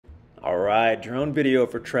All right, drone video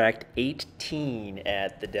for tract 18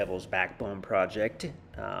 at the Devil's Backbone project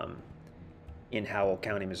in Howell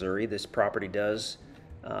County, Missouri. This property does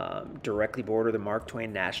directly border the Mark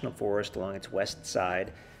Twain National Forest along its west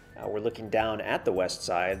side. We're looking down at the west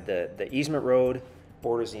side. The easement road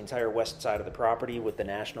borders the entire west side of the property with the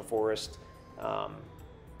National Forest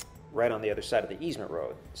right on the other side of the easement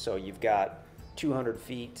road. So you've got 200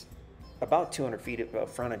 feet, about 200 feet of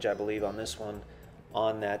frontage, I believe, on this one,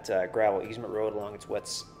 on that gravel easement road along its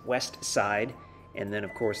west side, and then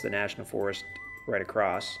of course the National Forest right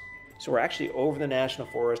across. So we're actually over the National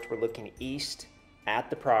Forest. We're looking east at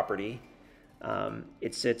the property.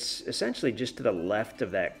 It sits essentially just to the left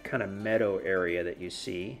of that kind of meadow area that you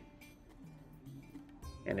see,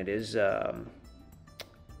 and it is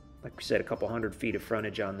like we said, a couple hundred feet of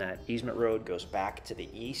frontage on that easement road. Goes back to the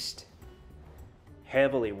east.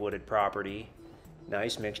 Heavily wooded property.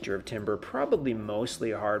 Nice mixture of timber, probably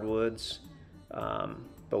mostly hardwoods,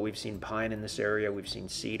 but we've seen pine in this area. We've seen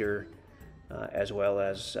cedar, as well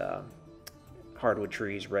as hardwood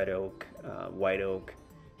trees, red oak, white oak,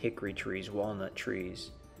 hickory trees, walnut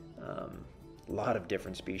trees. A lot of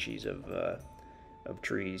different species of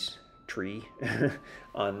tree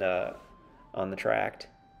on the tract.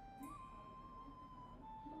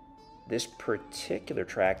 This particular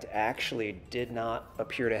tract actually did not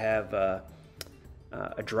appear to have a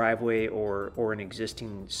driveway or an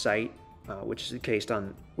existing site, which is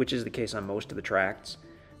the case on most of the tracts.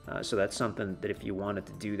 So that's something that if you wanted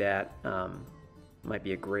to do that, might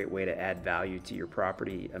be a great way to add value to your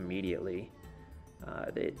property immediately.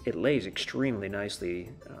 It lays extremely nicely.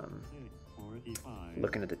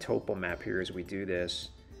 Looking at the topo map here as we do this,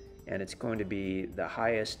 and it's going to be the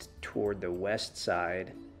highest toward the west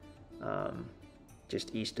side,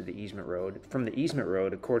 just east of the easement road. From the easement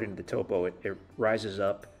road, according to the topo, it rises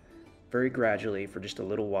up very gradually for just a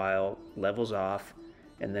little while, levels off,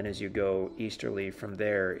 and then as you go easterly from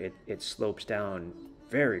there, it slopes down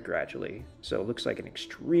very gradually. So it looks like an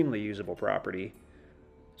extremely usable property.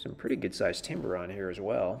 Some pretty good sized timber on here as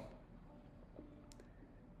well.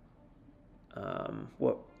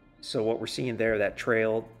 So what we're seeing there, that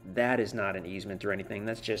trail, that is not an easement or anything.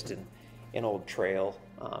 That's just an old trail.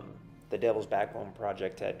 The Devil's Backbone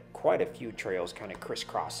project had quite a few trails kind of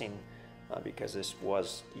crisscrossing because this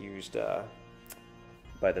was used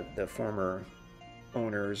by the former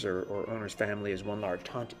owners or owners' family as one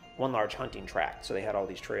large hunting tract. So they had all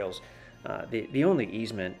these trails. The only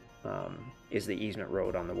easement is the easement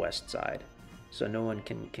road on the west side. So no one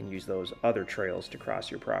can use those other trails to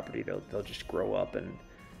cross your property. They'll just grow up and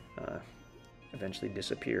eventually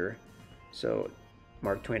disappear. So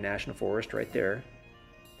Mark Twain National Forest right there.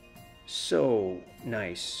 So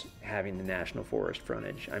nice having the National Forest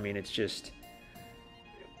frontage. I mean, it's just,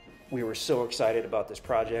 we were so excited about this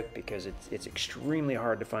project because it's extremely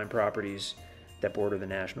hard to find properties that border the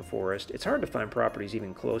National Forest. It's hard to find properties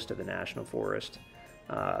even close to the National Forest,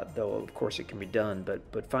 though of course it can be done,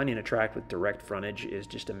 but finding a tract with direct frontage is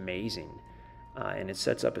just amazing. And it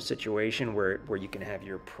sets up a situation where you can have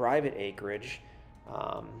your private acreage,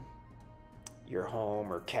 your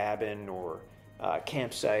home or cabin or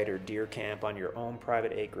campsite or deer camp on your own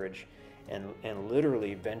private acreage, and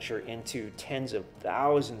literally venture into tens of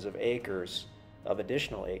thousands of acres of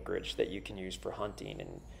additional acreage that you can use for hunting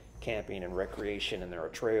and camping and recreation. And there are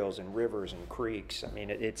trails and rivers and creeks. I mean,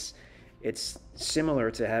 it's similar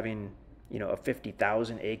to having, you know, a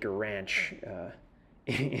 50,000 acre ranch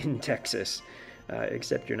in Texas,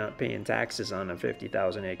 except you're not paying taxes on a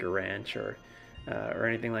 50,000 acre ranch or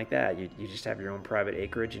anything like that. You just have your own private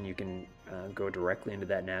acreage, and you can go directly into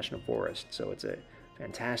that National Forest. So it's a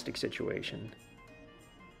fantastic situation.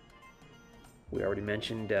 We already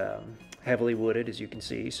mentioned heavily wooded, as you can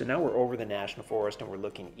see. So now we're over the National Forest and we're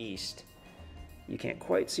looking east. You can't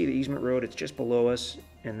quite see the easement road. It's just below us,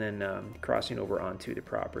 and then crossing over onto the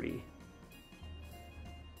property.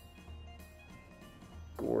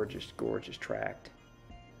 Gorgeous, gorgeous tract.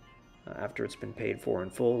 After it's been paid for in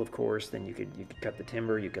full, of course, then you could cut the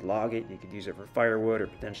timber, you could log it, you could use it for firewood or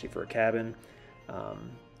potentially for a cabin.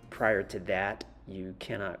 Prior to that, you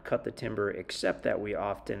cannot cut the timber, except that we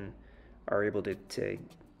often are able to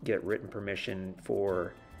get written permission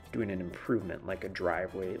for doing an improvement, like a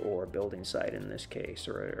driveway or a building site in this case,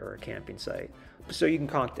 or a camping site. So you can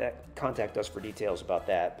contact us for details about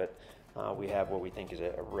that, but we have what we think is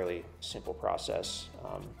a really simple process.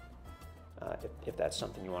 If that's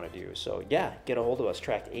something you want to do. So yeah, get a hold of us.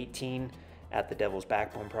 Tract 18 at the Devil's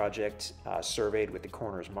Backbone project, surveyed with the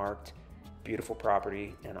corners marked. Beautiful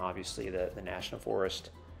property, and obviously the National Forest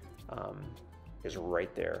is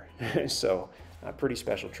right there. So a pretty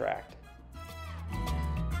special tract.